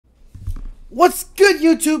What's good,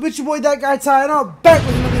 YouTube? It's your boy ThatGuyTy, and I'm back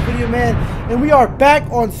with another video, man. And we are back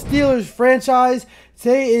on Steelers franchise.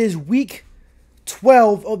 Today is week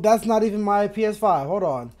 12. Oh, that's not even my PS5. Hold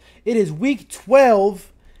on. It is week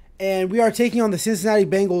 12, and we are taking on the Cincinnati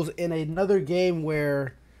Bengals in another game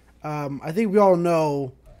where I think we all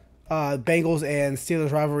know Bengals and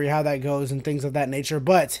Steelers rivalry, how that goes, and things of that nature.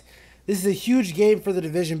 But this is a huge game for the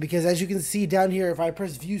division because, as you can see down here, if I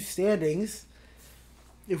press view standings,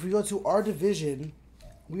 if we go to our division,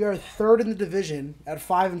 we are third in the division at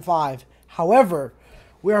 5-5. However,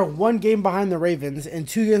 we are one game behind the Ravens and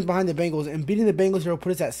 2 games behind the Bengals. And beating the Bengals here will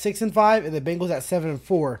put us at 6-5, and the Bengals at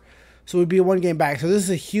 7-4. So we'd be 1 game back. So this is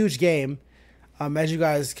a huge game, as you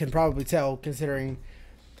guys can probably tell, considering,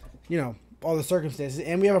 you know, all the circumstances.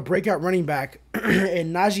 And we have a breakout running back,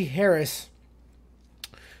 and Najee Harris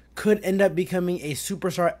could end up becoming a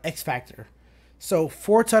superstar X Factor. So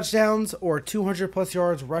 4 touchdowns or 200+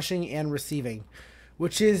 yards rushing and receiving,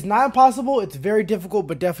 which is not impossible. It's very difficult,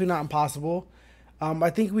 but definitely not impossible. I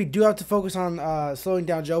think we do have to focus on slowing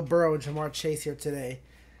down Joe Burrow and Jamar Chase here today.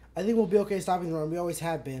 I think we'll be okay stopping the run. We always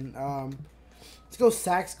have been. Let's go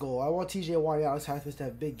sacks goal. I want TJ Watt and Alex Highsmith to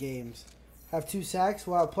have big games. Have 2 sacks.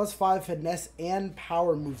 We'll have +5 finesse and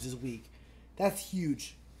power moves this week. That's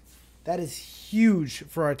huge. That is huge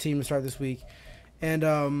for our team to start this week.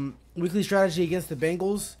 And weekly strategy against the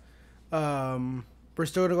Bengals. We're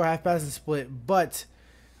still going to go half pass and split. But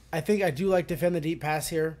I think I do like defend the deep pass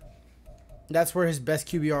here. That's where his best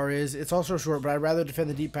QBR is. It's also short, but I'd rather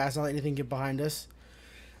defend the deep pass and not let anything get behind us.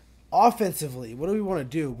 Offensively, what do we want to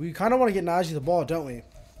do? We kind of want to get Najee the ball, don't we?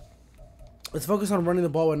 Let's focus on running the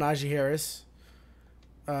ball with Najee Harris.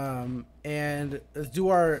 And let's do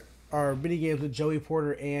our mini games with Joey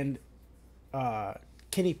Porter and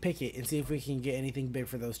Kenny Pickett and see if we can get anything big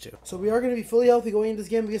for those two. So we are going to be fully healthy going into this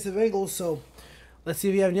game against the Bengals. So let's see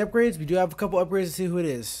if we have any upgrades. We do have a couple upgrades to see who it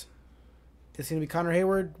is. It's going to be Connor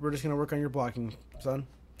Hayward. We're just going to work on your blocking, son.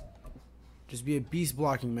 Just be a beast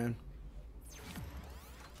blocking, man.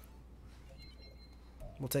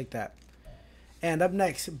 We'll take that. And up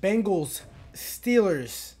next, Bengals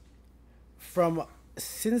Steelers from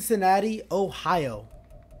Cincinatti, Ohio.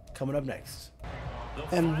 Coming up next.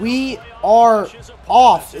 And we are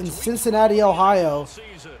off in Cincinnati, Ohio,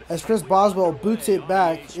 as Chris Boswell boots it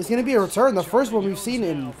back. It's going to be a return, the first one we've seen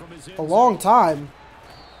in a long time.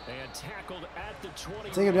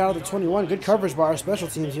 Take him down to the 21. Good coverage by our special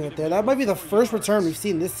teams unit there. That might be the first return we've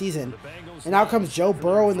seen this season. And out comes Joe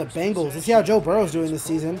Burrow and the Bengals. Let's see how Joe Burrow's doing this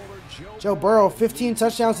season. Joe Burrow, 15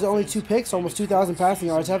 touchdowns to only 2 picks, almost 2,000 passing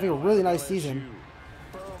yards, having a really nice season.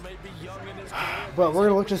 But we're going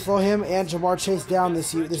to look to slow him and Jamar Chase down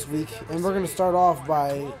this week. And we're going to start off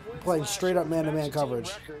by playing straight-up man-to-man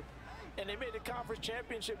coverage. And they made the conference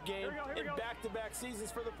championship game in back-to-back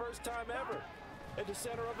seasons for the first time ever. At the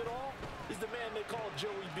center of it all is the man they call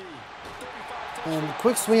Joey B. And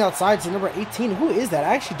quick swing outside to number 18. Who is that?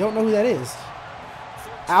 I actually don't know who that is.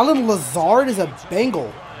 Allen Lazard is a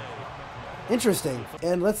Bengal. Interesting.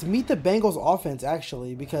 And let's meet the Bengals offense,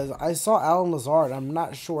 actually, because I saw Allen Lazard. I'm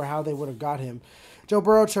not sure how they would have got him. Joe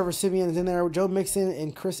Burrow, Trevor Siemian is in there. Joe Mixon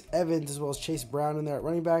and Chris Evans, as well as Chase Brown in there at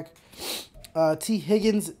running back. T.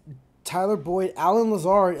 Higgins, Tyler Boyd, Allen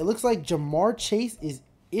Lazard. It looks like Jamar Chase is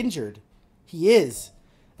injured. He is.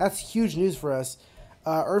 That's huge news for us.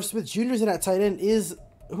 Irv Smith Jr. is in at tight end.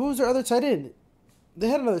 Who's their other tight end? They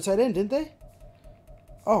had another tight end, didn't they?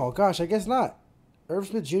 Oh, gosh, I guess not. Irv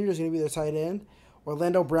Smith Jr. is going to be their tight end.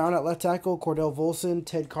 Orlando Brown at left tackle. Cordell Volson,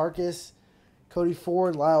 Ted Carcass, Cody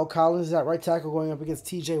Ford, Lyle Collins is at right tackle going up against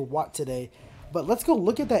TJ Watt today. But let's go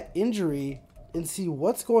look at that injury and see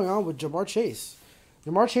what's going on with Jamar Chase.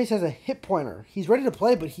 Jamar Chase has a hip pointer. He's ready to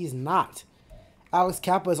play, but he's not. Alex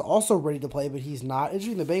Kappa is also ready to play, but he's not.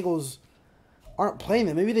 Interesting, the Bengals aren't playing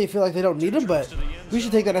him. Maybe they feel like they don't need him, but we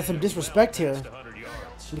should take that as some disrespect here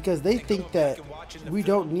because they think that we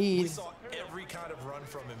don't need. Every kind of run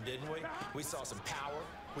from him, didn't we? We saw some power,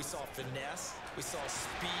 we saw finesse, we saw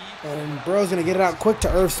speed. And Burrow's going to get it out quick to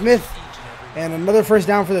Irv Smith. And another first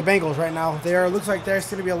down for the Bengals right now. Looks like there's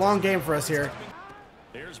going to be a long game for us here.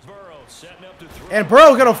 And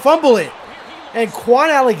Burrow's going to fumble it. And Quan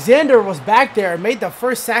Alexander was back there and made the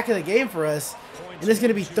first sack of the game for us. And it's going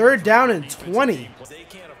to be 3rd down and 20. They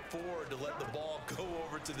can't afford to let the ball go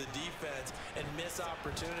over to the defense and miss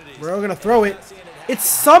opportunities. Burrow going to throw it. It's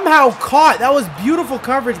somehow caught. That was beautiful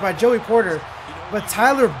coverage by Joey Porter. But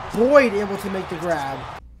Tyler Boyd able to make the grab.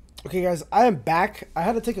 Okay, guys, I am back. I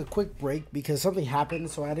had to take a quick break because something happened,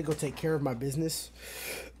 so I had to go take care of my business.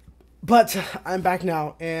 But I'm back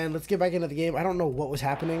now, and let's get back into the game. I don't know what was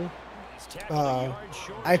happening.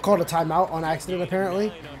 I called a timeout on accident,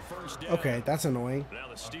 apparently. Okay, that's annoying.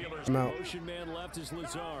 I'm out.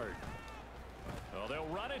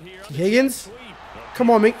 Higgins? Come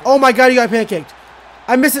on, me. Oh my god, you got pancaked.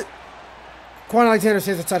 I miss it. Quan Alexander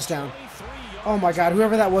says a touchdown. Oh my god,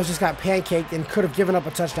 whoever that was just got pancaked and could have given up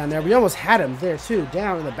a touchdown there. We almost had him there too,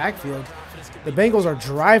 down in the backfield. The Bengals are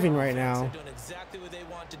driving right now.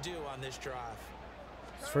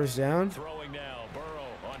 First down.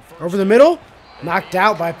 Over the middle. Knocked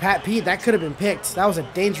out by Pat Pete. That could have been picked. That was a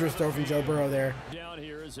dangerous throw from Joe Burrow there.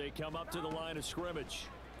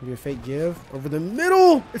 Be a fake give. Over the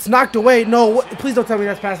middle. It's knocked away. No, what? Please don't tell me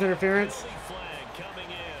that's pass interference.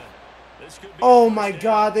 Oh my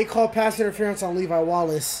god, they called pass interference on Levi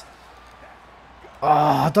Wallace. Oh,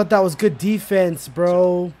 I thought that was good defense,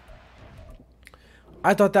 bro.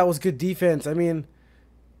 I thought that was good defense. I mean,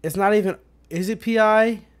 it's not even... Is it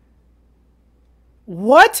PI?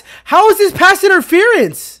 What? How is this pass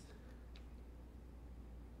interference?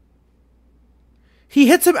 He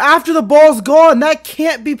hits him after the ball's gone. That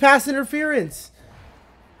can't be pass interference.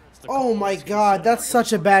 Oh my god, that's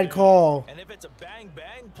such a bad call.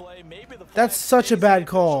 That's such a bad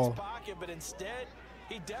call.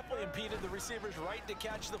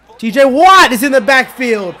 TJ Watt is in the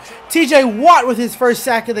backfield. TJ Watt with his first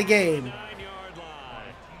sack of the game.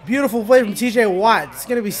 Beautiful play from TJ Watt. It's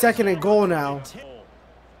going to be second and goal now.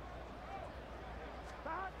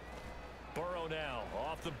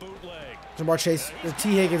 Jamar Chase, the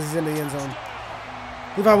T. Higgins is in the end zone.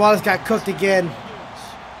 Levi Wallace got cooked again.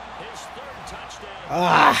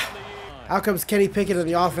 Out comes Kenny Pickett in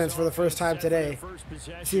the offense for the first time today.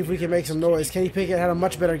 See if we can make some noise. Kenny Pickett had a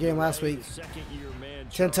much better game last week.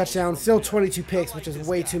 10 touchdowns, still 22 picks, which is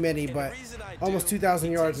way too many, but almost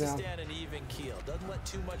 2,000 yards now.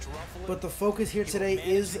 But the focus here today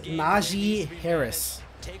is Najee Harris.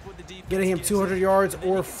 Getting him 200 yards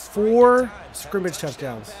or 4 scrimmage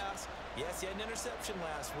touchdowns.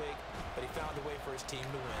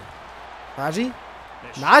 Najee?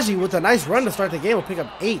 Najee with a nice run to start the game will pick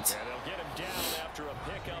up 8.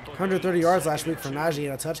 130 yards last week for Najee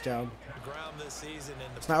and a touchdown.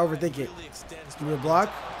 Let's not overthink it. Give me a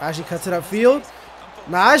block. Najee cuts it upfield.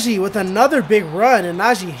 Najee with another big run, and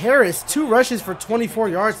Najee Harris 2 rushes for 24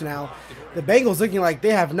 yards now. The Bengals looking like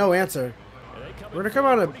they have no answer. We're gonna come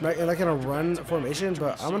out like in a run formation,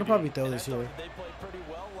 but I'm gonna probably throw this here.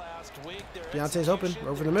 Deontay's open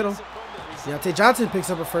over the middle. Deontay Johnson picks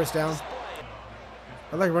up a first down.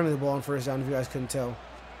 I like running the ball on first down if you guys couldn't tell.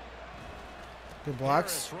 Good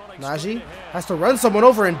blocks. Najee has to run someone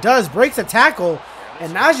over and does. Breaks a tackle.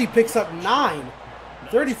 And Najee picks up 9.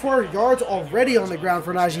 34 yards already on the ground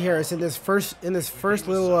for Najee Harris in this first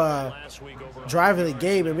little drive of the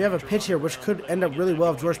game. And we have a pitch here which could end up really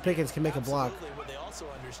well if George Pickens can make a block.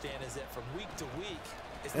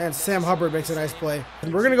 And Sam Hubbard makes a nice play.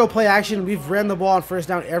 And we're going to go play action. We've ran the ball on first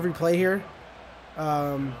down every play here.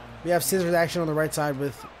 We have scissors action on the right side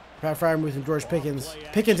with Pat Freiermuth and George Pickens.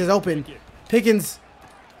 Pickens is open. Pickens.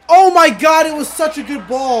 Oh my god, it was such a good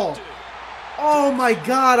ball. Oh my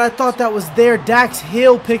god, I thought that was there. Dax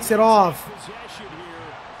Hill picks it off.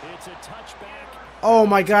 Oh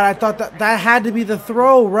my god, I thought that had to be the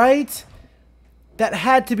throw, right? That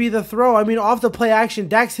had to be the throw. I mean, off the play action,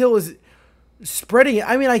 Dax Hill is spreading it.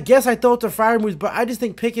 I mean, I guess I throw it to Freiermuth, but I just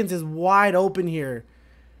think Pickens is wide open here.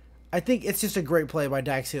 I think it's just a great play by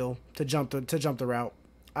Dax Hill to jump the route.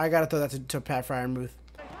 I gotta throw that to Pat Freiermuth.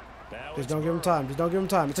 Just don't give him time. Just don't give him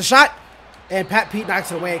time. It's a shot, and Pat Pete knocks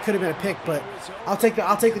it away. It could have been a pick, but I'll take the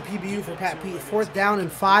PBU for Pat Pete. 4th down and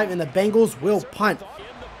 5, and the Bengals will punt.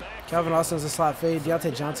 Calvin Austin has a slot fade.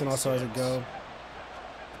 Deontay Johnson also has a go.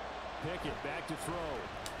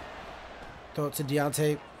 Throw it to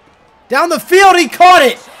Deontay. Down the field, he caught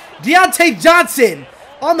it. Deontay Johnson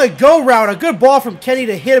on the go route. A good ball from Kenny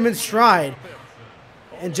to hit him in stride.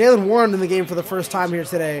 And Jalen Warren in the game for the first time here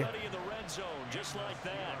today.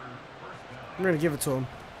 I'm going to give it to him.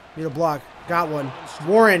 Need a block. Got one.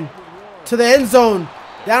 Warren to the end zone.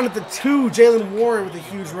 Down at the 2. Jalen Warren with a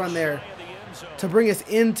huge run there to bring us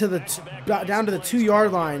into down to the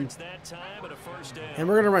 2-yard line. And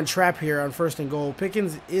we're going to run trap here on 1st and goal.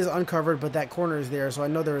 Pickens is uncovered, but that corner is there, so I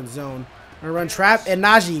know they're in zone. I'm going to run trap, and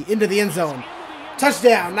Najee into the end zone.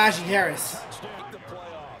 Touchdown, Najee Harris.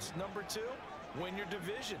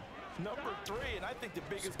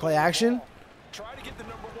 Play action.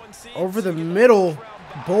 Over the middle,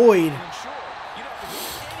 Boyd.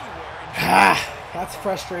 That's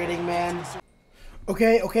frustrating, man.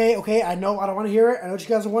 Okay. I know I don't want to hear it. I know what you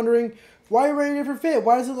guys are wondering. Why are you wearing a different fit?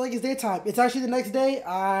 Why does it look like it's daytime? It's actually the next day.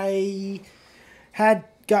 I had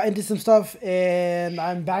got into some stuff, and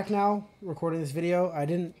I'm back now recording this video. I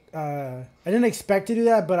didn't expect to do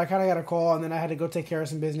that, but I kind of got a call, and then I had to go take care of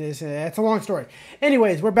some business. It's a long story.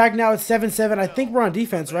 Anyways, we're back now. It's 7-7. I think we're on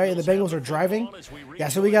defense, right? And the Bengals are driving. Yeah,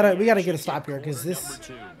 so we gotta get a stop here because this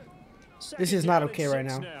is not okay right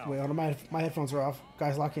now. Wait, hold on, my headphones are off.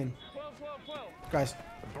 Guys, lock in. Guys,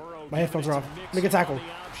 my headphones are off. Make a tackle.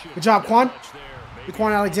 Good job, Quan. The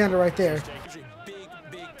Quan Alexander right there.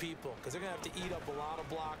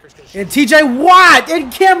 And TJ Watt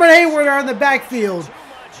and Cameron Hayward are in the backfield.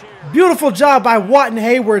 Beautiful job by Watt and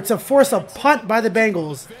Hayward to force a punt by the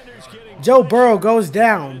Bengals. Joe Burrow goes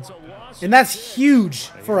down. And that's huge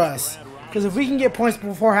for us. Because if we can get points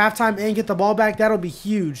before halftime and get the ball back, that'll be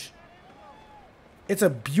huge. It's a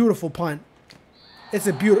beautiful punt. It's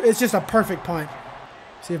just a perfect punt.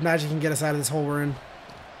 See if Najee can get us out of this hole we're in.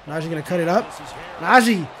 Najee gonna cut it up.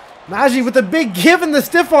 Najee with the big give and the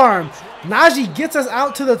stiff arm. Najee gets us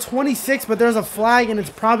out to the 26, but there's a flag and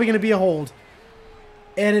it's probably gonna be a hold.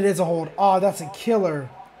 And it is a hold. Oh, that's a killer.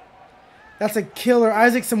 That's a killer.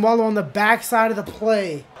 Isaac Simwalo on the back side of the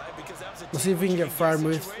play. Let's see if we can get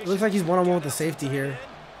Freiermuth. It looks like he's one-on-one with the safety here.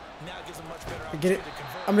 Get it.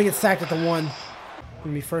 I'm gonna get sacked at the 1.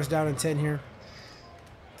 Gonna be first down and 10 here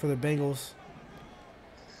for the Bengals.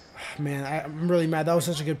 Man, I'm really mad. That was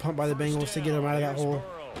such a good punt by the Bengals to get him out of that hole.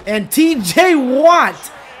 And TJ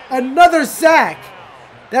Watt, another sack.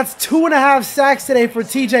 That's 2.5 sacks today for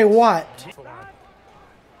TJ Watt.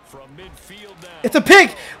 It's a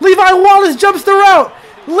pick. Levi Wallace jumps the route.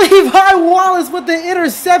 Levi Wallace with the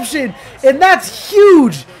interception, and that's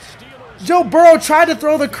huge. Joe Burrow tried to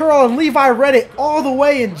throw the curl, and Levi read it all the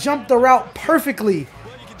way and jumped the route perfectly.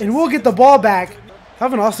 And we'll get the ball back.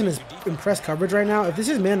 Calvin Austin is in press coverage right now. If this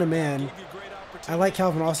is man-to-man, I like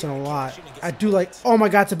Calvin Austin a lot. I do like. Oh my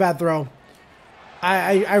God, it's a bad throw.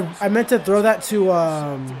 I meant to throw that to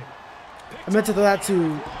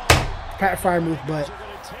Pat Freiermuth, but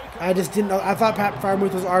I just didn't know. I thought Pat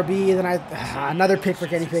Freiermuth was RB, and then another pick for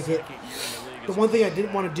Kenny Pickett. The one thing I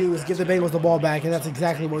didn't want to do is give the Bengals the ball back, and that's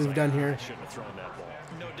exactly what we've done here.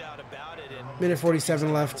 Minute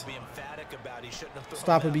 47 left.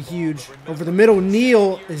 Stop would be huge. Over the middle,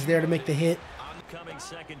 Neal is there to make the hit.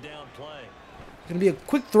 Going to be a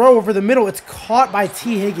quick throw over the middle. It's caught by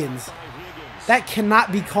T. Higgins. That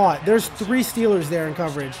cannot be caught. There's 3 Steelers there in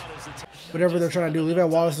coverage. Whatever they're trying to do. Levi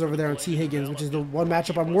Wallace is over there on T. Higgins, which is the one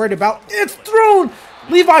matchup I'm worried about. It's thrown!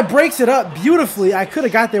 Levi breaks it up beautifully. I could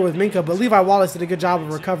have got there with Minka, but Levi Wallace did a good job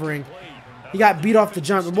of recovering. He got beat off the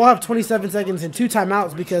jump. And we'll have 27 seconds and 2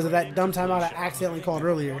 timeouts because of that dumb timeout I accidentally called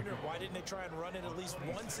earlier.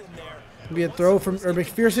 It'll be a throw from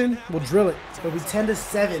McPherson. We'll drill it. It'll be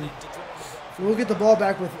 10-7. We'll get the ball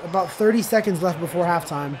back with about 30 seconds left before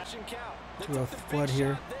halftime. A flood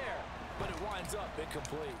here.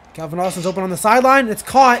 Calvin Austin's open on the sideline. It's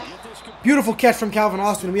caught. Beautiful catch from Calvin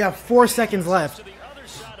Austin. We have 4 seconds left.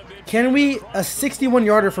 Can we a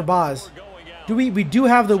 61-yarder for Boz? We do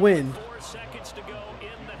have the win.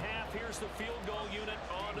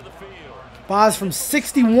 Boz from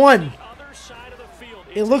 61.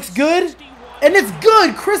 It looks good. And it's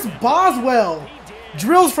good. Chris Boswell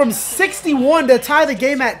drills from 61 to tie the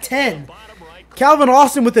game at 10. Calvin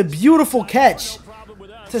Austin with a beautiful catch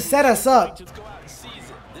to set us up.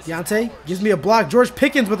 Deontay gives me a block. George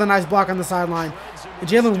Pickens with a nice block on the sideline. And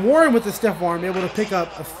Jalen Warren with the stiff arm able to pick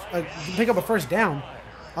up a first down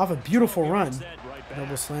off a beautiful run.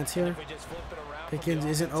 Double slants here. Pickens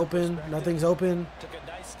isn't open. Nothing's open.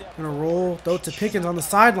 Gonna roll. Throw it to Pickens on the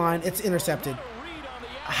sideline. It's intercepted.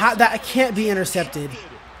 That can't be intercepted.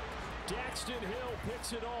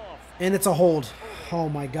 And it's a hold. Oh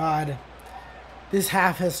my God. This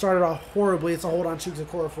half has started off horribly. It's a hold on Chuks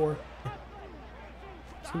Okorafor.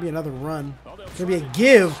 It's going to be another run. It's going to be a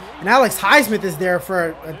give. And Alex Highsmith is there for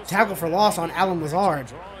a tackle for loss on Alan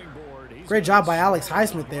Lazard. Great job by Alex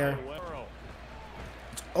Highsmith there.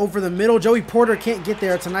 Over the middle. Joey Porter can't get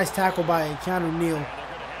there. It's a nice tackle by Keanu Neal.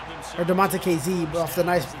 Or DeMonte KZ off the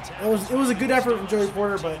nice. It was a good effort from Joey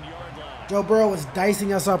Porter, but Joe Burrow is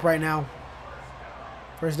dicing us up right now.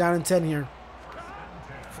 First down and 10 here.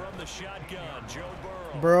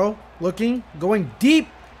 Burrow looking, going deep.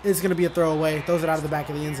 It's going to be a throwaway. Throws it out of the back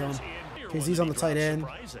of the end zone. KZ's on the tight end.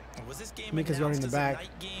 Minka's running in the back.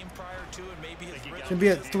 It's going to be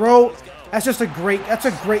a throw. That's a great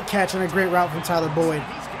catch and a great route from Tyler Boyd.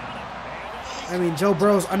 I mean, Joe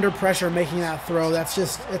Burrow's under pressure making that throw. That's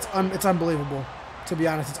just, it's unbelievable. To be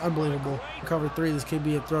honest, it's unbelievable. Cover 3, this could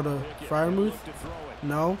be a throw to Freiermuth.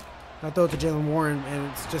 No. I throw it to Jalen Warren,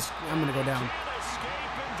 and it's just, I'm going to go down.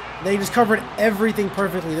 They just covered everything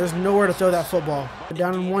perfectly. There's nowhere to throw that football. We're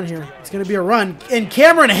down in 1 here. It's going to be a run. And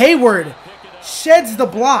Cameron Hayward sheds the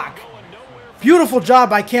block. Beautiful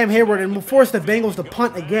job by Cam Hayward, and will force the Bengals to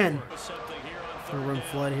punt again. Gonna run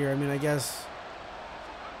flood here. I mean, I guess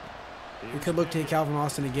we could look to hit Calvin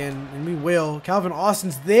Austin again, and we will. Calvin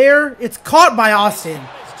Austin's there. It's caught by Austin.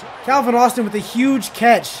 Calvin Austin with a huge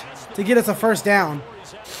catch to get us a first down.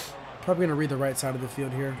 Probably going to read the right side of the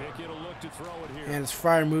field here. And it's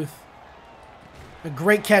Freiermuth. A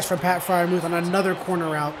great catch from Pat Freiermuth on another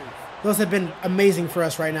corner route. Those have been amazing for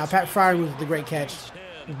us right now. Pat Freiermuth with the great catch.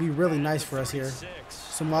 It would be really nice for us here.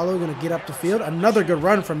 Samalo going to get up the field. Another good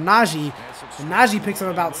run from Najee. And Najee picks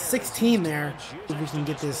up about 16 there. See if we can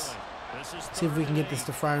get this. See if we can get this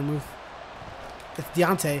to Freiermuth. It's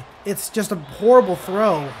Deontay. It's just a horrible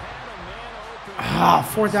throw. Ah,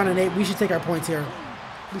 4th down and 8. We should take our points here.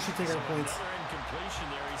 We should take our points.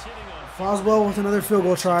 Boswell with another field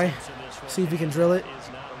goal try. See if he can drill it.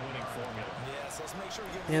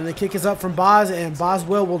 And the kick is up from Boz, and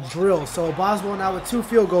Boswell will drill. So Boswell now with 2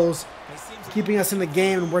 field goals, keeping us in the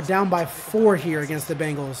game. And we're down by 4 here against the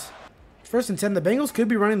Bengals. 1st and 10. The Bengals could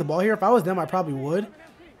be running the ball here. If I was them, I probably would.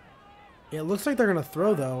 It looks like they're going to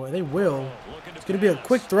throw, though. They will. It's going to be a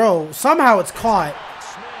quick throw. Somehow it's caught.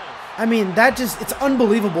 I mean, that just, it's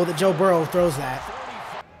unbelievable that Joe Burrow throws that.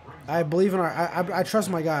 I believe in I trust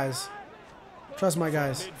my guys. Trust my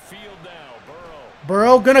guys.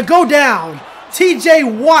 Burrow gonna go down.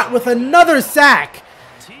 TJ Watt with another sack.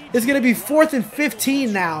 It's gonna be 4th and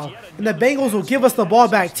 15 now. And the Bengals will give us the ball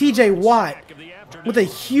back. TJ Watt with a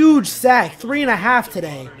huge sack. 3.5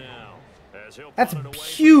 today. That's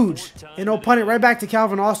huge. And he'll punt it right back to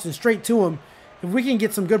Calvin Austin. Straight to him. If we can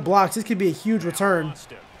get some good blocks, this could be a huge return.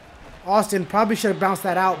 Austin probably should have bounced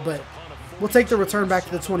that out, but we'll take the return back to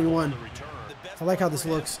the 21. I like how this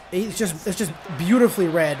looks. It's just beautifully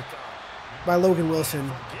read by Logan Wilson.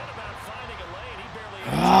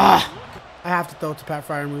 Ah, I have to throw it to Pat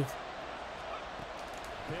Freiermuth.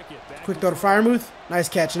 Quick throw to Freiermuth. Nice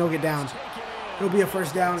catch, and he'll get down. It'll be a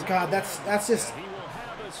first down. God, that's just...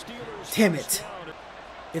 Damn it.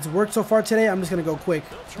 It's worked so far today. I'm just going to go quick.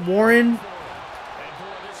 Warren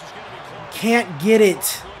can't get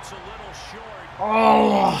it.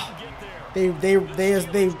 Oh, they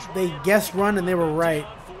guessed run and they were right.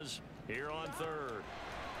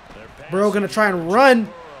 Burrow gonna try and run.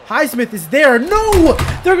 Highsmith is there. No,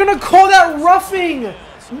 they're gonna call that roughing.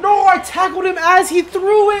 No, I tackled him as he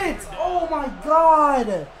threw it. Oh my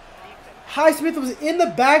God. Highsmith was in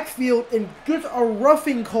the backfield and gets a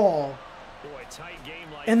roughing call.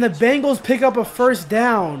 And the Bengals pick up a first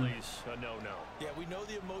down.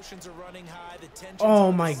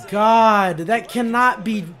 Oh my God, that cannot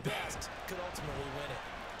be.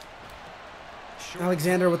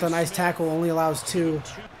 Alexander with a nice tackle only allows 2.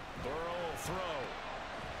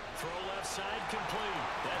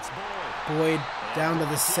 Boyd down to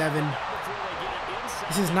the 7.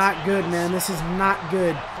 This is not good, man. This is not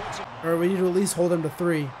good. Or we need to at least hold them to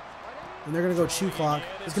 3. And they're going to go chew clock.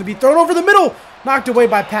 It's going to be thrown over the middle. Knocked away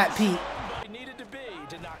by Pat Pete.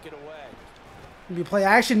 Be play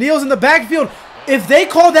action. Neal's in the backfield. If they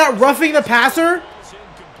call that roughing the passer,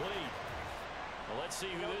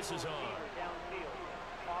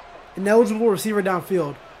 ineligible receiver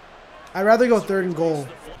downfield. I'd rather go 3rd and goal.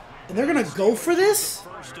 And they're going to go for this?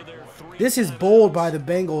 This is bold by the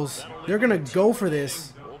Bengals. They're going to go for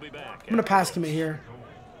this. I'm going to pass commit here.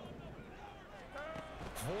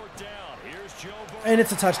 And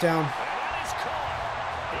it's a touchdown.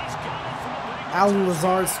 Allen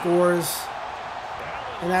Lazard scores.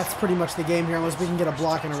 And that's pretty much the game here, unless we can get a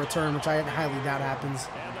block and a return, which I highly doubt happens.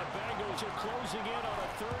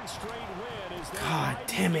 God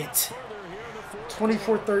damn it.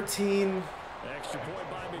 24-13.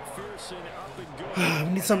 We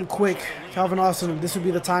need something quick. Calvin Austin, this would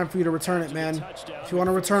be the time for you to return it, man. If you want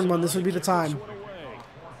to return one, this would be the time.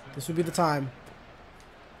 This would be the time.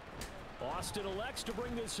 Austin elects to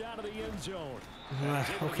bring this out of the end zone.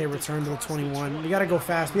 Okay, return to the 21. We got to go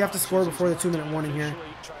fast. We have to score before the 2-minute warning here.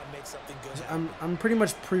 I'm pretty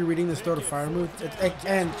much pre-reading this throw to Freiermuth.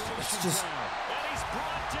 And it's just...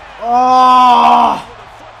 Oh!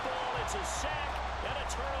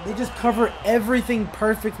 They just cover everything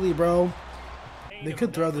perfectly, bro. They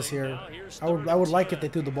could throw this here. I would like if they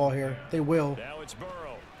threw the ball here. They will.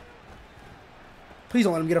 Please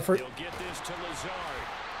don't let him get a first.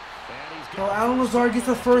 Well, Allen Lazard gets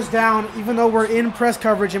the first down, even though we're in press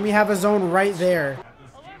coverage and we have a zone right there.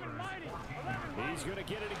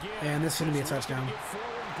 And this is going to be a touchdown.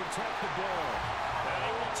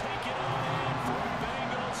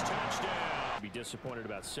 Be disappointed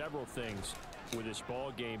about several things. with this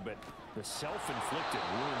ball game, but the self-inflicted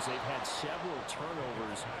wounds, they've had several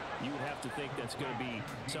turnovers. You would have to think that's going to be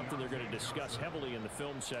something they're going to discuss heavily in the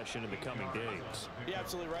film session in the coming days. You're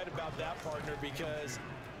absolutely right about that, partner, because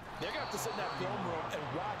they're going to have to sit in that film room and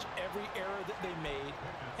watch every error that they made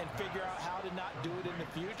and figure out how to not do it in the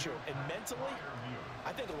future. And mentally,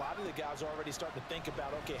 I think a lot of the guys are already starting to think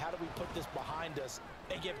about, okay, how do we put this behind us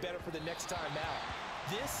and get better for the next time out?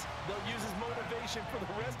 This, they'll use as motivation for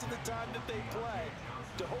the rest of the time that they play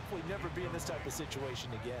to hopefully never be in this type of situation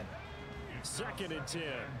again. 2nd and 10.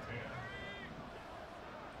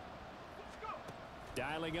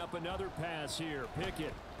 Dialing up another pass here.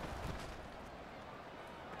 Pickett.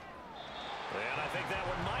 And I think that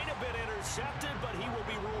one might have been intercepted, but he will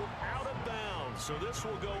be ruled out of bounds. So this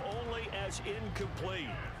will go only as incomplete.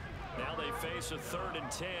 Now they face a 3rd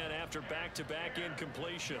and 10 after back-to-back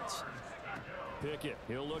incompletions. Pickett,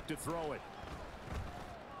 he'll look to throw it.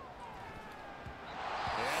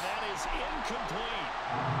 And that is incomplete.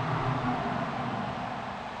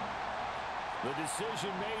 The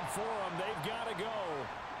decision made for them. They've got to go.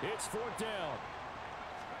 It's 4th down.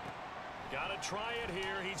 Got to try it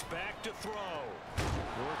here. He's back to throw.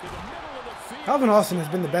 Work in the middle of the field. Calvin Austin has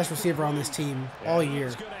been the best receiver on this team all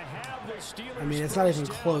year. I mean, it's not even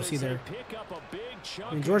close either.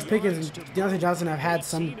 I mean, George Pickens and Deontay Johnson have had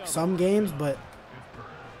some games, but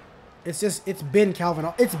it's been Calvin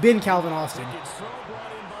Austin.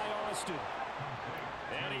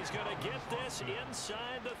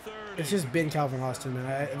 It's just been Calvin Austin,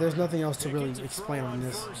 man. There's nothing else to really explain on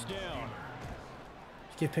this.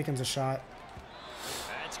 Give Pickens a shot.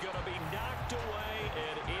 That's going to be knocked away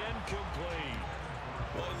and incomplete.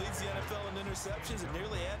 Well, he leads the NFL in interceptions and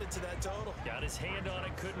nearly added to that total. Got his hand on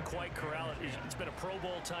it, couldn't quite corral it. It's been a Pro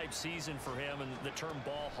Bowl type season for him, and the term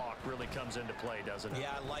ball hawk really comes into play, doesn't it?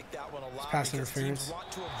 Yeah, I like that one a lot. Pass interference. Teams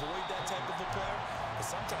want to avoid that type of a player, but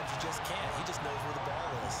sometimes you just can't. He just knows where the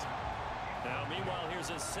ball is. Now, meanwhile,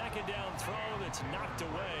 here's a 2nd down throw that's knocked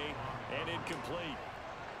away and incomplete.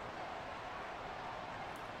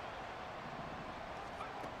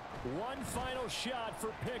 One final shot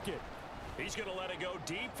for Pickett. He's going to let it go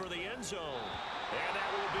deep for the end zone. And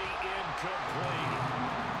that will be incomplete.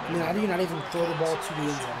 I mean, how do you not even throw the ball to the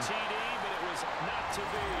end zone? TD, but it was not to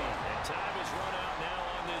be. And time is run out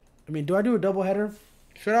now on this. I mean, do I do a doubleheader?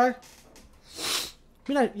 Should I?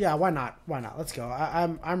 I mean, yeah, why not? Why not? Let's go.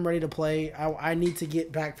 I'm ready to play. I need to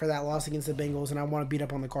get back for that loss against the Bengals, and I want to beat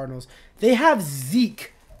up on the Cardinals. They have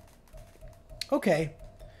Zeke. Okay.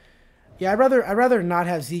 Yeah, I'd rather not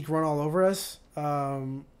have Zeke run all over us.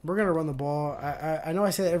 We're gonna run the ball. I know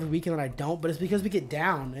I say that every weekend and I don't, but it's because we get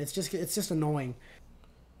down. It's just annoying.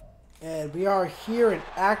 And we are here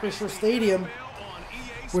at Acrisure Stadium,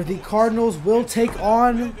 where the Cardinals will take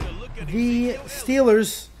on the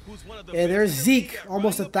Steelers. And there's Zeke,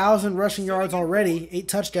 almost 1,000 rushing yards already, 8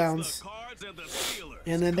 touchdowns.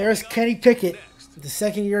 And then there's Kenny Pickett, the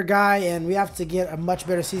 2nd-year guy, and we have to get a much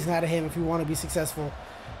better season out of him if we want to be successful.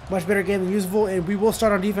 Much better game than usable, and we will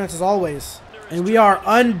start on defense as always. And we are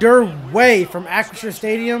underway from Acrisure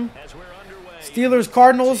Stadium. Steelers,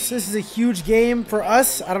 Cardinals, this is a huge game for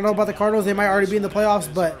us. I don't know about the Cardinals. They might already be in the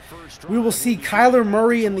playoffs, but we will see Kyler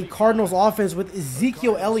Murray in the Cardinals offense with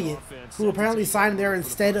Ezekiel Elliott, who apparently signed there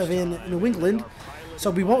instead of in New England.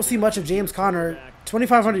 So we won't see much of James Conner.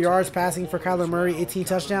 2,500 yards passing for Kyler Murray, 18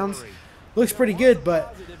 touchdowns. Looks pretty good,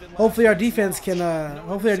 but hopefully our defense can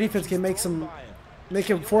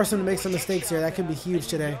force him to make some mistakes here. That could be huge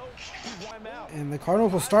today. And the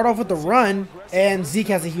Cardinals will start off with the run, and Zeke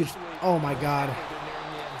has a huge... Oh, my God.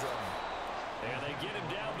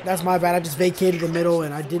 That's my bad. I just vacated the middle,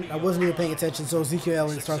 and I wasn't even paying attention, so Ezekiel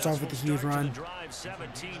Elliott starts off with a huge run.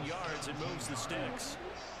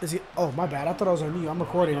 Oh, my bad. I thought I was on mute. I'm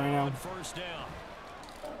recording right now.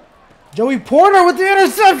 Joey Porter with the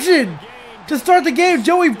interception! To start the game,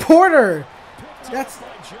 Joey Porter! That's...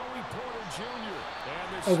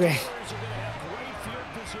 Okay.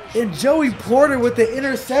 And Joey Porter with the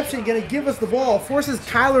interception going to give us the ball. Forces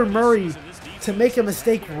Kyler Murray to make a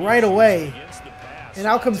mistake right away. And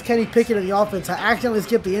out comes Kenny Pickett in the offense. I accidentally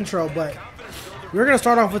skipped the intro, but we're going to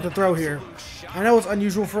start off with the throw here. I know it's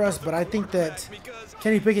unusual for us, but I think that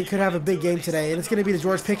Kenny Pickett could have a big game today. And it's going to be to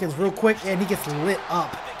George Pickens real quick, and he gets lit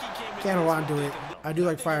up. Can't hold on to it. I do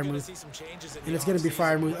like Freiermuth. And it's going to be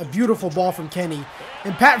Freiermuth. A beautiful ball from Kenny.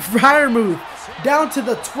 And Pat Freiermuth down to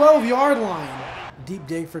the 12-yard line. Deep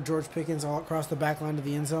dig for George Pickens all across the back line to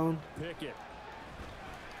the end zone.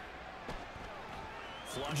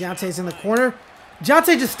 Deontay's in the corner.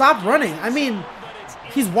 Deontay just stopped running. I mean,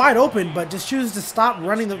 He's wide open, but just chooses to stop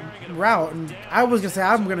running the route. And I was going to say,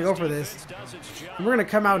 I'm going to go for this. And we're going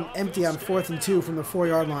to come out empty on 4th and 2 from the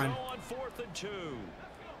 4-yard line.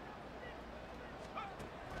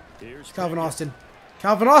 Calvin Austin.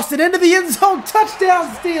 Calvin Austin into the end zone.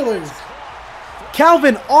 Touchdown, Steelers.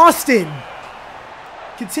 Calvin Austin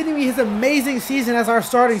continuing his amazing season as our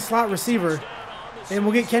starting slot receiver. And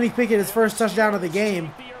we'll get Kenny Pickett his first touchdown of the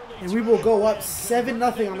game. And we will go up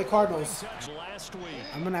 7-0 on the Cardinals.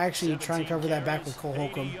 I'm going to actually try and cover that back with Cole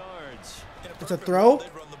Holcomb. It's a throw.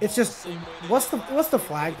 It's just, what's the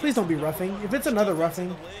flag? Please don't be roughing. If it's another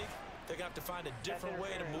roughing.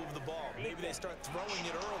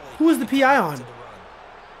 Who is the PI on?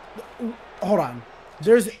 Hold on.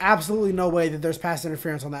 There's absolutely no way that there's pass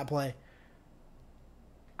interference on that play.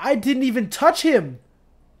 I didn't even touch him.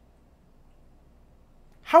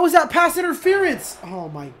 How is that pass interference? Oh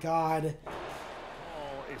my God.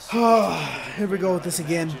 Here we go with this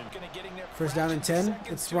again. First down and 10.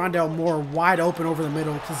 It's Rondale Moore wide open over the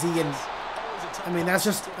middle. I mean, that's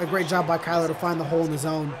just a great job by Kyler to find the hole in the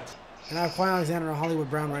zone. And I have Kwame Alexander and Hollywood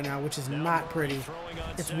Brown right now, which is not pretty.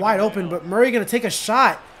 It's wide open, but Murray going to take a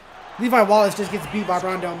shot. Levi Wallace just gets beat by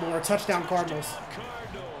Rondale Moore. Touchdown Cardinals.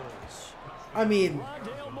 I mean,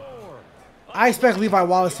 I expect Levi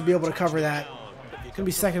Wallace to be able to cover that. It's going to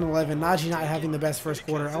be 2nd and 11. Najee not having the best first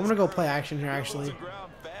quarter. I want to go play action here, actually.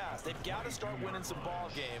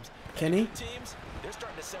 Kenny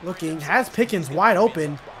looking, has Pickens wide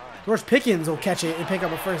open. George Pickens will catch it and pick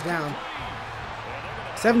up a first down.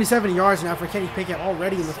 77 yards now for Kenny Pickett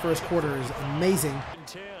already in the first quarter is amazing.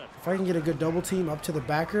 If I can get a good double team up to the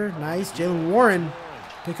backer, nice. Jalen Warren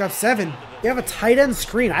pick up 7. We have a tight end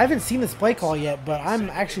screen. I haven't seen this play call yet, but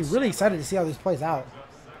I'm actually really excited to see how this plays out.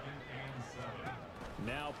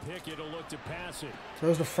 Now Pickett will look to pass it.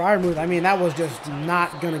 Throws the Fryer move. I mean, that was just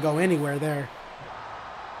not going to go anywhere there.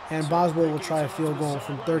 And Boswell will try a field goal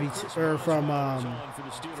from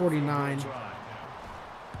 49.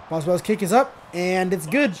 Boswell's kick is up, and it's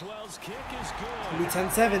good. It'll be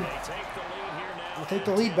 10-7. I'll take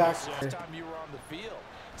the lead back.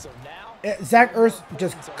 Zach Ertz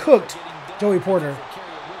just cooked Joey Porter.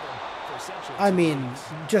 I mean,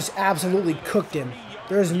 just absolutely cooked him.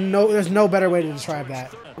 There's no better way to describe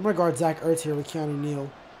that. I'm going to guard Zach Ertz here with Keanu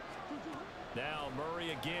Neal. Now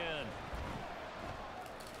Murray again.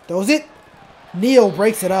 Throws it. Neal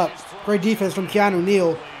breaks it up. Great defense from Keanu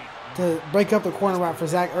Neal to break up the corner route for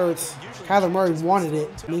Zach Ertz. Kyler Murray wanted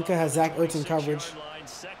it. Minka has Zach Ertz in coverage.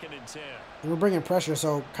 And we're bringing pressure,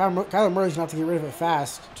 so Kyler Murray's going to have to get rid of it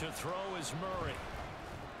fast.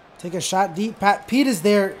 Take a shot deep. Pete is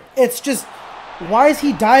there. It's just, why is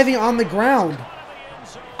he diving on the ground?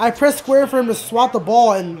 I pressed square for him to swat the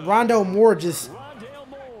ball, and Rondale Moore just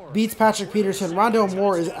beats Patrick Peterson. Rondale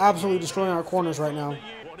Moore is absolutely destroying our corners right now.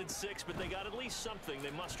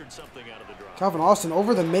 Calvin Austin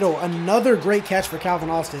over the middle. Another great catch for Calvin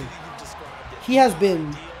Austin. He has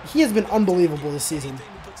been unbelievable this season.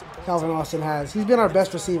 Calvin Austin has. He's been our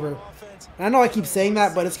best receiver. And I know I keep saying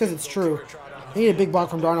that, but it's because it's true. I need a big block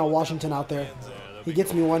from Darnell Washington out there. He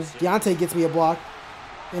gets me one. Deontay gets me a block.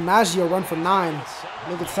 And Najee will run for 9.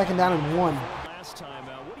 Make it 2nd down and 1.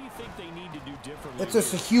 It's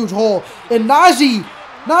just a huge hole. And Najee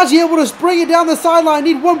able to spring it down the sideline.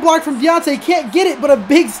 Need one block from Deontay. Can't get it, but a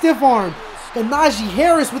big stiff arm. And Najee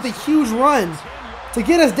Harris with a huge run to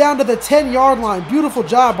get us down to the 10-yard line. Beautiful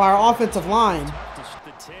job by our offensive line.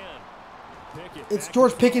 It's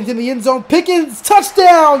George Pickens in the end zone. Pickens,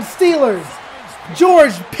 touchdown, Steelers.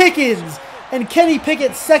 George Pickens and Kenny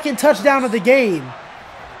Pickett's 2nd touchdown of the game.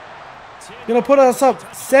 Going to put us up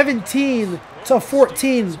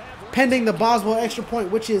 17-14, pending the Boswell extra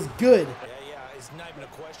point, which is good.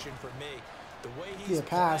 See a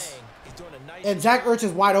pass. And Zach Ertz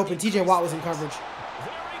is wide open. TJ Watt was in coverage.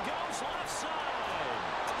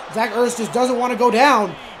 Zach Ertz just doesn't want to go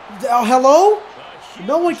down. Hello?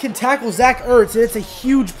 No one can tackle Zach Ertz, and it's a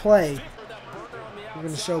huge play. We're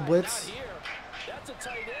going to show blitz.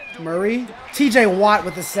 Murray. TJ Watt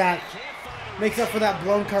with the sack. Makes up for that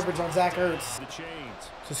blown coverage on Zach Ertz.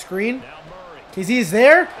 It's a screen. KZ is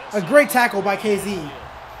there. A great tackle by KZ.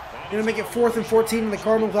 Going to make it 4th and 14, and the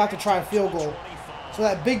Cardinals will have to try a field goal. So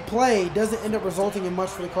that big play doesn't end up resulting in much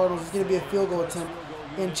for the Cardinals. It's going to be a field goal attempt.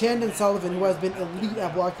 And Chandon Sullivan, who has been elite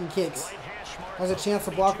at blocking kicks, has a chance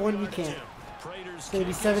to block one. He can't. It's going to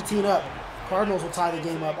be 17 up. Cardinals will tie the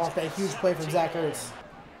game up off that huge play from Zach Ertz.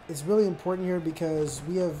 It's really important here because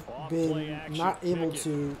we have been not able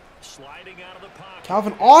to.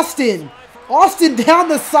 Calvin Austin. Austin down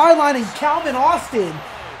the sideline, and Calvin Austin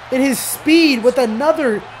in his speed with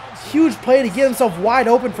another Huge play to get himself wide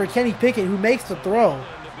open for Kenny Pickett, who makes the throw.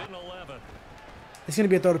 It's going to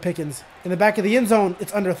be a throw to Pickens. In the back of the end zone,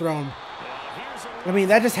 it's underthrown. I mean,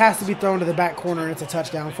 that just has to be thrown to the back corner, and it's a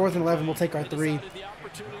touchdown. 4th and 11, we'll take our 3.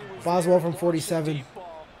 Boswell from 47.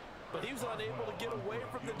 But he was unable to get away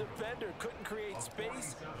from the defender, couldn't create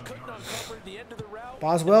space, couldn't uncover the end of the route.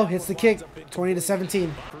 Boswell hits the kick,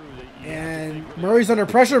 20-17. And Murray's under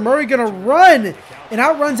pressure. Murray gonna run and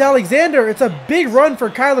outruns Alexander. It's a big run for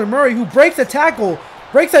Kyler Murray, who breaks a tackle,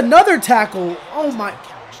 breaks another tackle. Oh my.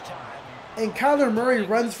 And Kyler Murray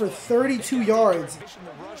runs for 32 yards.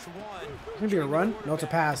 Gonna be a run? No, it's a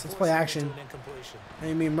pass. Let's play action.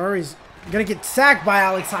 I mean, Murray's gonna get sacked by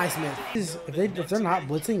Alex Highsmith. If they're not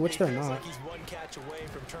blitzing, which they're not,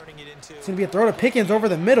 it's gonna be a throw to Pickens over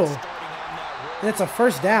the middle, and it's a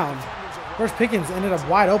first down. First, Pickens ended up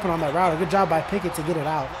wide open on that route. A good job by Pickett to get it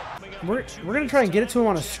out. We're gonna try and get it to him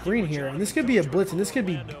on a screen here, and this could be a blitz, and this could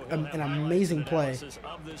be an amazing play.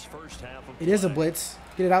 It is a blitz.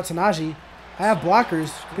 Get it out to Najee. I have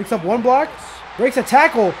blockers. Picks up one block, breaks a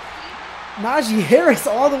tackle. Najee Harris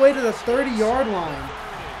all the way to the 30-yard line.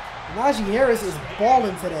 Najee Harris is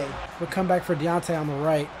balling today. We'll come back for Deontay on the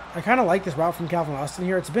right. I kind of like this route from Calvin Austin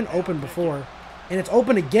here. It's been open before, and it's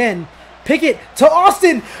open again. Pickett to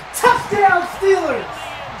Austin. Touchdown, Steelers.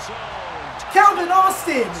 Calvin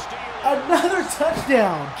Austin. Another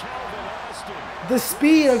touchdown. The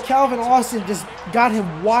speed of Calvin Austin just got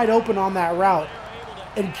him wide open on that route.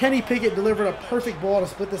 And Kenny Pickett delivered a perfect ball to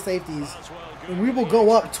split the safeties. And we will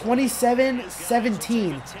go up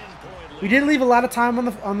 27-17. We didn't leave a lot of time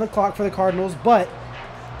on the clock for the Cardinals, but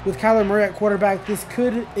with Kyler Murray at quarterback, it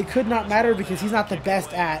could not matter because he's not the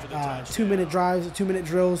best at 2-minute drives, 2-minute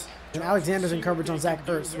drills. And Alexander's in coverage on Zach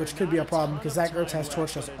Ertz, which could be a problem because Zach Ertz has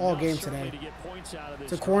torched us all game today.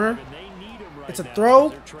 It's a corner. It's a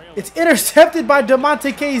throw. It's intercepted by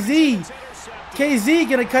DeMonte KZ. KZ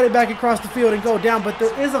going to cut it back across the field and go down, but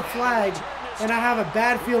there is a flag, and I have a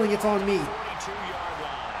bad feeling it's on me.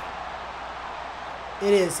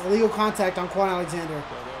 It is. Illegal contact on Quan Alexander.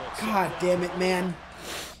 God damn it, man.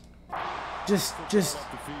 That's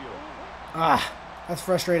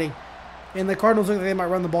frustrating. And the Cardinals look like they might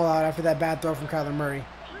run the ball out after that bad throw from Kyler Murray.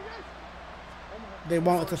 They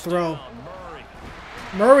won't with the throw.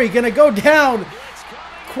 Murray going to go down.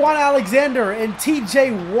 Quan Alexander and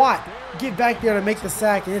TJ Watt get back there to make the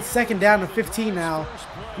sack, and it's 2nd down and 15 now.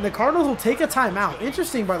 And the Cardinals will take a timeout.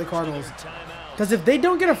 Interesting by the Cardinals. Because if they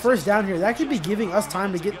don't get a first down here, that could be giving us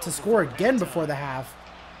time to get to score again before the half.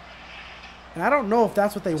 And I don't know if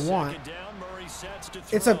that's what they want.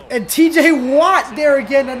 And TJ Watt there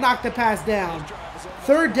again to knock the pass down.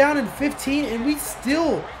 3rd down and 15, and we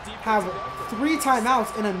still have 3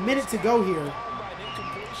 timeouts and a minute to go here.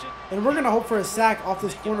 And we're gonna hope for a sack off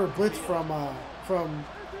this corner blitz from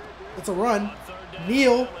it's a run.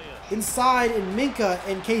 Neal inside, and Minka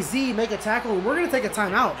and KZ make a tackle, and we're going to take a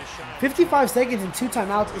timeout. 55 seconds and 2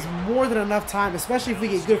 timeouts is more than enough time, especially if we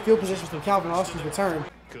get good field position from Calvin Austin's return.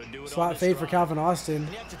 Slot fade for Calvin Austin.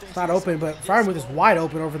 It's not open, but Freiermuth is wide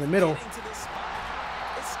open over the middle.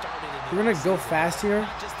 We're going to go fast here.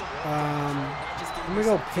 I'm going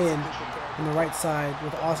to go pin on the right side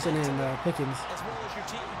with Austin and Pickens.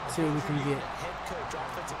 See what we can get.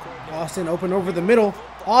 Austin open over the middle.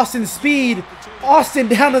 Austin speed. Austin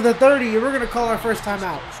down to the 30. And we're going to call our first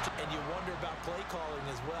timeout.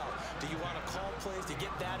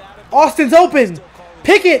 Austin's open.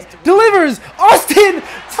 Pickett delivers. Austin.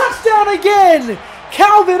 Touchdown again.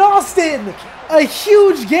 Calvin Austin. A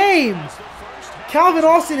huge game. Calvin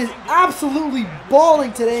Austin is absolutely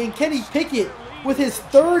balling today. And Kenny Pickett with his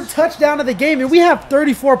 3rd touchdown of the game. And we have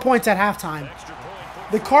 34 points at halftime.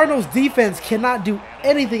 The Cardinals defense cannot do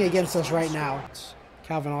anything against us right now.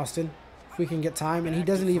 Calvin Austin, if we can get time, and he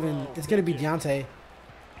doesn't even, it's going to be Deontay.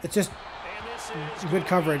 It's just good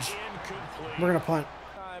coverage. We're going to punt.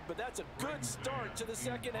 But that's a good start to the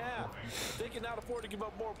second half. They cannot afford to give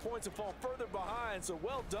up more points and fall further behind, so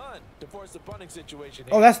well done to force the punting situation.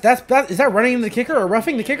 Oh, is that running into the kicker or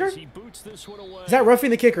roughing the kicker? Is that roughing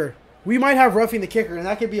the kicker? We might have roughing the kicker, and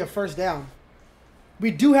that could be a first down.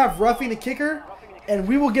 We do have roughing the kicker, and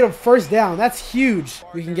we will get a first down. That's huge.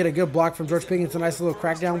 We can get a good block from George Pickens. A nice little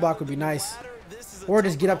crackdown block would be nice. Or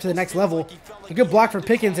just get up to the next level. A good block from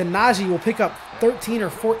Pickens, and Najee will pick up 13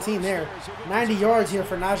 or 14 there. 90 yards here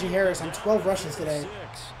for Najee Harris on 12 rushes today.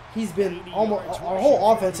 He's been almost, our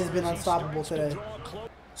whole offense has been unstoppable today.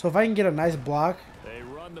 So if I can get a nice block.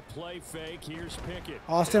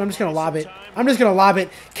 Austin, I'm just going to lob it.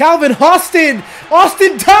 Calvin Austin.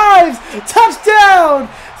 Austin dives. Touchdown.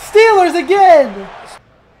 Steelers again.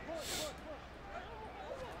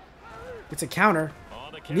 It's a counter.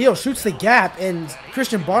 Neal shoots the gap, and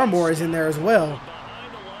Christian Barmore is in there as well.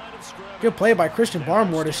 Good play by Christian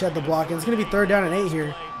Barmore to shed the block, and it's going to be 3rd down and 8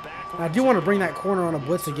 here. And I do want to bring that corner on a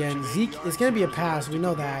blitz again. Zeke, it's going to be a pass. We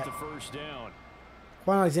know that.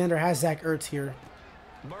 Quan Alexander has Zach Ertz here.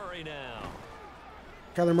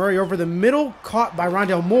 Kyler Murray over the middle, caught by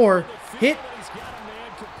Rondale Moore. Hit.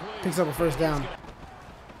 Picks up a 1st down.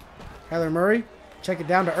 Kyler Murray, check it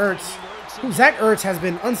down to Ertz. Zach Ertz has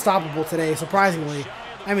been unstoppable today, surprisingly.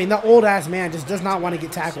 I mean, the old-ass man just does not want to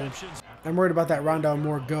get tackled. I'm worried about that Rondale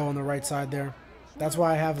Moore go on the right side there. That's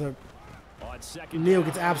why I have the... Neal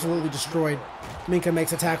gets absolutely destroyed. Minka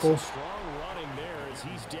makes a tackle.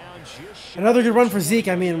 Another good run for Zeke.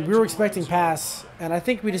 I mean, we were expecting pass, and I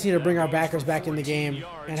think we just need to bring our backers back in the game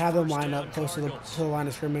and have them line up close to the line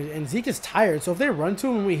of scrimmage. And Zeke is tired, so if they run to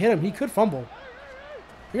him and we hit him, he could fumble.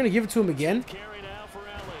 We're going to give it to him again.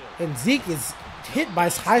 And Zeke is hit by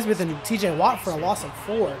Highsmith and TJ Watt for a loss of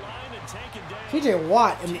 4. TJ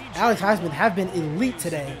Watt and Alex Highsmith have been elite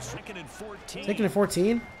today. 2nd and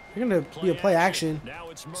 14. They're going to be a play action.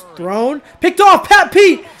 It's thrown. Picked off. Pat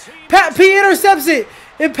Pete. Pat Pete intercepts it.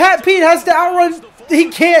 And Pat Pete has to outrun. He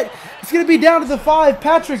can't. It's going to be down to the 5.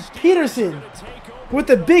 Patrick Peterson with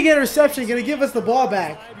the big interception. Going to give us the ball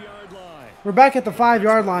back. We're back at the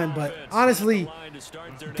 5-yard line. But honestly,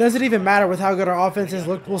 does it even matter with how good our offense is?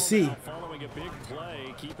 Look, we'll see.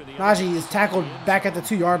 Najee is tackled back at the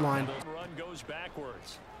 2-yard line.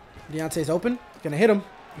 Deontay's open. Going to hit him.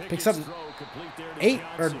 Picks up 8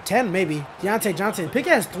 or 10 maybe. Deontay Johnson.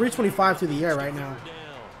 Pickett has 325 through the air right now.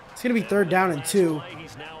 It's going to be 3rd down and 2.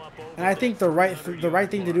 And I think the right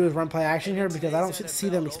thing to do is run play action here because I don't see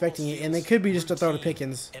them expecting it. And they could be just a throw to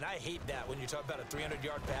Pickens. And I hate that when you talk about a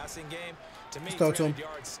 300-yard passing game. Just throw it to him.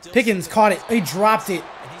 Pickens caught it. He dropped it.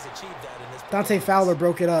 Dante Fowler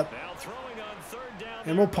broke it up.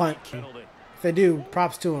 And we'll punt. If they do,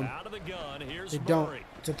 props to him. They don't.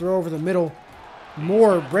 It's a throw over the middle.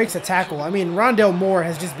 Moore breaks a tackle. I mean, Rondale Moore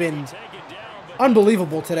has just been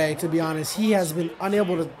unbelievable today, to be honest. He has been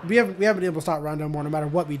unable to... We haven't been able to stop Rondale Moore no matter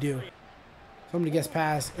what we do. Somebody gets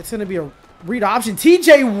past. It's going to be a read option.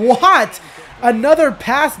 TJ Watt! Another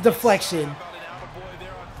pass deflection.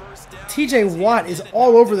 TJ Watt is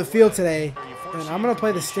all over the field today. And I'm going to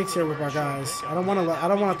play the sticks here with our guys. I don't want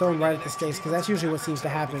to throw them right at the sticks because that's usually what seems to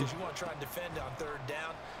happen.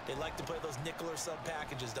 They like to play those nickel or sub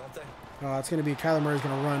packages, don't they? Oh, it's going to be Kyler Murray's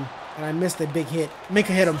going to run. And I missed a big hit.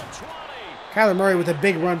 Minka hit him. Kyler Murray with a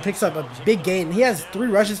big run picks up a big gain. He has 3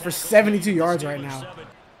 rushes for 72 yards right now.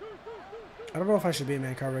 I don't know if I should be in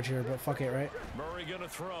man coverage here, but fuck it, right? Murray going to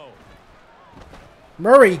throw.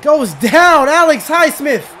 Murray goes down. Alex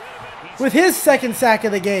Highsmith with his 2nd sack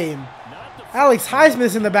of the game. Alex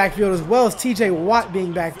Highsmith's in the backfield as well as TJ Watt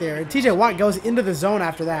being back there. And TJ Watt goes into the zone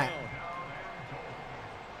after that.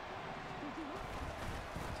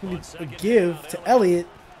 A give to Elliott,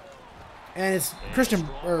 and it's Christian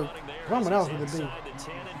or someone else with a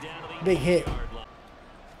big hit.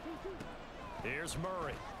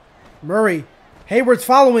 Murray, Hayward's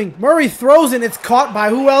following. Murray throws and it's caught by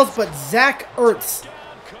who else but Zach Ertz.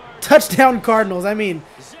 Touchdown Cardinals. I mean,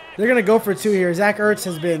 they're gonna go for 2 here. Zach Ertz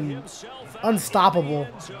has been unstoppable.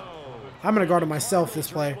 I'm gonna guard him myself this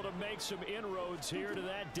play.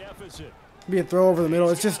 Be a throw over the middle.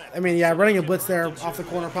 It's just, I mean, yeah, running a blitz there off the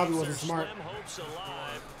corner probably wasn't smart.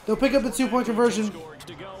 They'll pick up the 2-point conversion.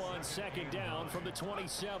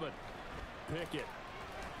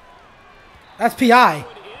 That's PI.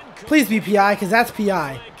 Please be PI, because that's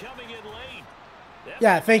PI.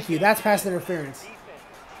 Yeah, thank you. That's pass interference.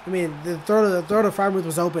 I mean, the throw to Freiermuth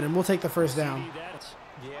was open, and we'll take the 1st down.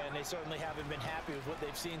 They certainly haven't been happy with what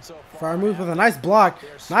they've seen so far. Freiermuth with a nice block.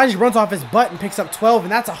 Najee runs off his butt and picks up 12,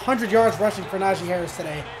 and that's 100 yards rushing for Najee Harris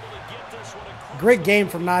today. Great game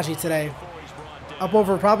from Najee today. Up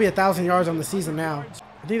over probably 1,000 yards on the season now.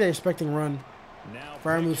 I think they're expecting run.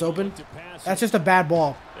 Freiermuth's open. That's just a bad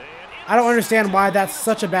ball. I don't understand why that's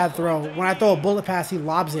such a bad throw. When I throw a bullet pass, he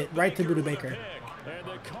lobs it right to Buda Baker.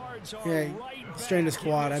 Yeah, strained his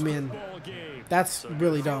quad. I mean, that's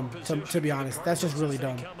really dumb, to be honest. That's just really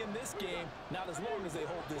dumb.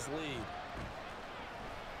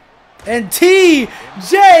 And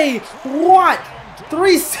T.J. Watt.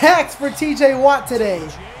 3 sacks for T.J. Watt today.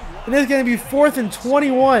 And it's going to be 4th and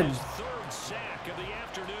 21.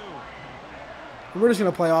 We're just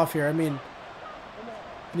going to play off here. I mean,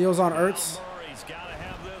 Neal's on Ertz.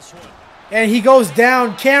 And he goes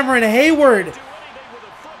down. Cameron Hayward.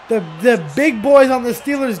 The big boys on the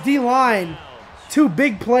Steelers D-line. 2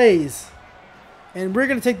 big plays. And we're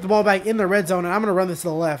going to take the ball back in the red zone. And I'm going to run this to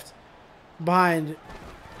the left. Behind.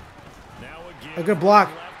 A good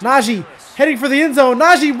block. Najee. heading for the end zone.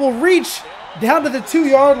 Najee will reach down to the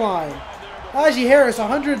 2-yard line. Najee Harris,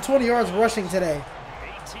 120 yards rushing today.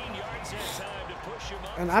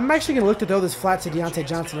 And I'm actually going to look to throw this flat to Deontay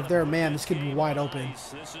Johnson. If they're a man, this could be wide open.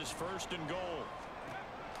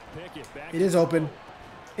 It is open.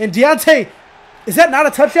 And Deontay, is that not a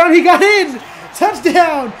touchdown? He got in.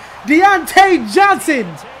 Touchdown, Deontay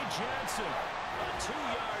Johnson.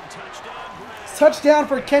 Touchdown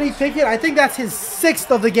for Kenny Pickett. I think that's his 6th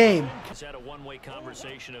of the game. Is that a one-way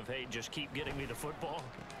conversation of, hey, just keep getting me the football?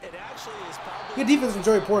 It actually is probably Good defense from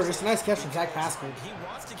Joey Porter. Just a nice catch from Zach Pascal.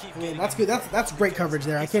 I mean, that's good. That's great coverage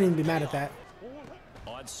there. I can't even be mad at that.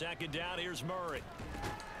 On second down, here's Murray.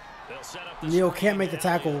 They'll set up the Neal can't make the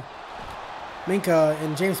tackle. Minka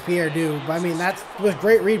and James Pierre do. But I mean, that was a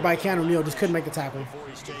great read by Keanu Neal. Just couldn't make the tackle. before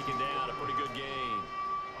he's taken down. A pretty good gain.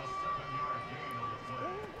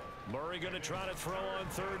 Murray going to try to throw on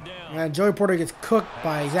third down. And Joey Porter gets cooked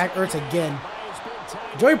by Zach Ertz again.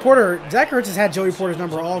 Zach Ertz has had Joey Porter's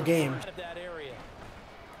number all game.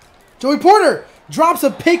 Joey Porter drops a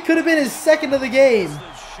pick. Could have been his 2nd of the game.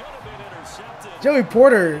 Joey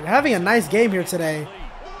Porter having a nice game here today.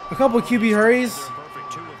 A couple of QB hurries.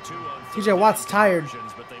 TJ Watt's tired.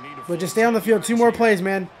 But just stay on the field. 2 more plays,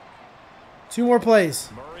 man. 2 more plays.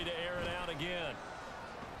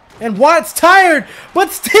 And Watt's tired,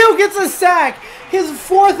 but still gets a sack. His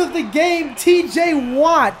 4th of the game, TJ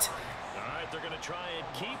Watt.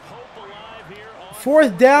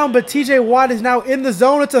 4th down, but TJ Watt is now in the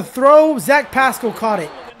zone. It's a throw. Zach Pascal caught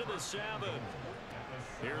it.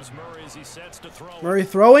 Murray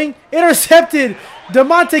throwing. Intercepted.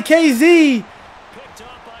 DeMonte KZ.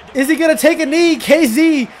 Is he going to take a knee?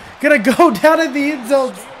 KZ going to go down in the end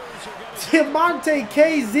zone. DeMonte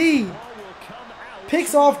KZ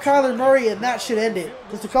picks off Kyler Murray, and that should end it.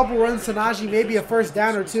 Just a couple runs to Najee, maybe a 1st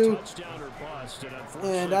down or 2.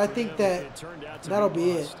 And I think that'll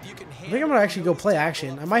be it. I think I'm going to actually go play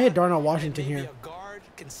action. I might hit Darnell Washington here.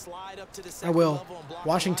 I will.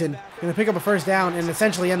 Washington going to pick up a 1st down and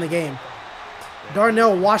essentially end the game.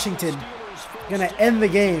 Darnell Washington going to end the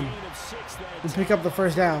game and pick up the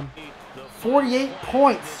 1st down. 48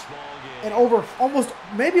 points and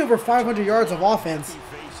maybe over 500 yards of offense.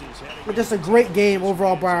 But just a great game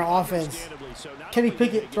overall by our offense. Kenny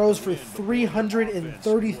Pickett throws for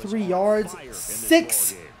 333 yards.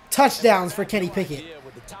 6 touchdowns for Kenny Pickett.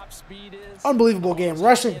 Unbelievable game.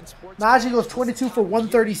 Rushing. Najee goes 22 for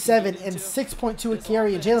 137 and 6.2 a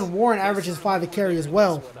carry. And Jalen Warren averages 5 a carry as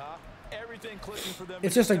well.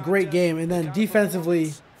 It's just a great game. And then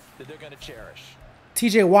defensively,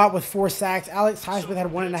 TJ Watt with 4 sacks. Alex Highsmith had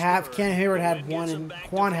 1.5. Cam Hayward had 1. And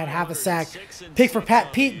Quan had half a sack. Pick for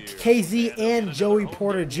Pat Pete, KZ, and Joey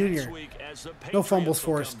Porter Jr. No fumbles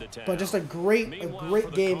forced. But just a great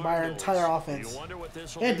game by our entire offense.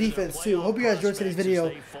 And defense, too. Hope you guys enjoyed today's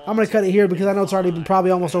video. I'm going to cut it here because I know it's already been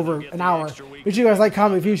probably almost over an hour. Make sure you guys like,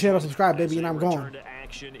 comment, view, share, and subscribe, baby, and I'm gone.